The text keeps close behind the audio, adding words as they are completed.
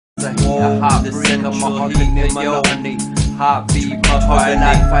Heartbreaker, mahogany, monotony. Heartbeat,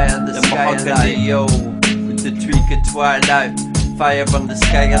 mahogany, fire in the skylight, yo. With the tweak of twilight, fire on the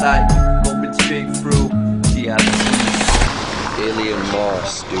skylight, going straight through the other. Alien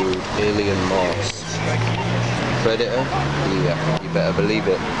Mars, dude. Alien Mars. Predator? Yeah, you better believe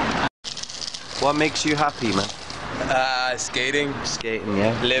it. What makes you happy, man? Skating. Skating,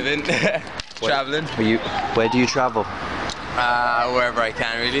 yeah. Living. Traveling. Where do you travel? Wherever I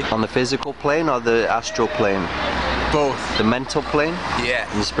can, really. On the physical plane or the astral plane? Both. The mental plane? Yeah.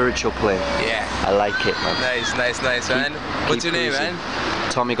 And the spiritual plane? Yeah. I like it, man. Nice, man. What's your name, man?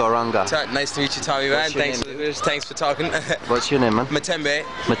 Tommy Gouranga. Nice to meet you, Tommy, man. Thanks for talking. What's your name, man? Matembe.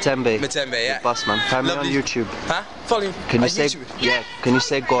 Matembe, yeah. Boss, man. Find me on YouTube. Huh? Follow me. Can you say YouTube. Yeah? Can you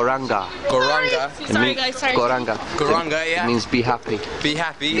say Gouranga? Gouranga. Sorry, guys. Sorry. Gouranga. Gouranga, yeah. It means be happy. Be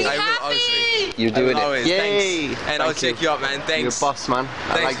happy. I will, obviously. You're doing it. Always. Yay! Thanks. And I'll check you up, man. Thanks. You're a boss, man.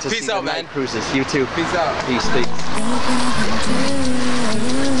 I like to Peace see out, the man. night cruises. You too. Peace out. Peace, peace.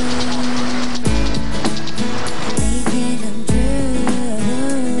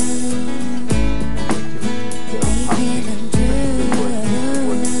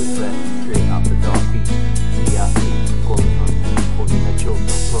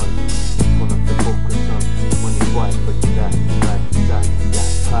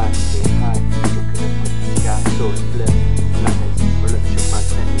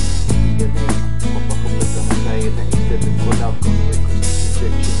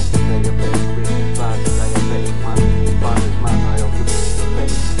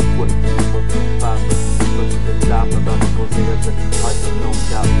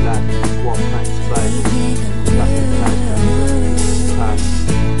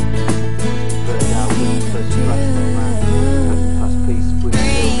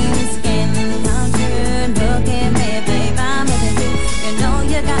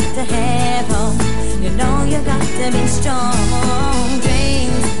 You know you got to be strong.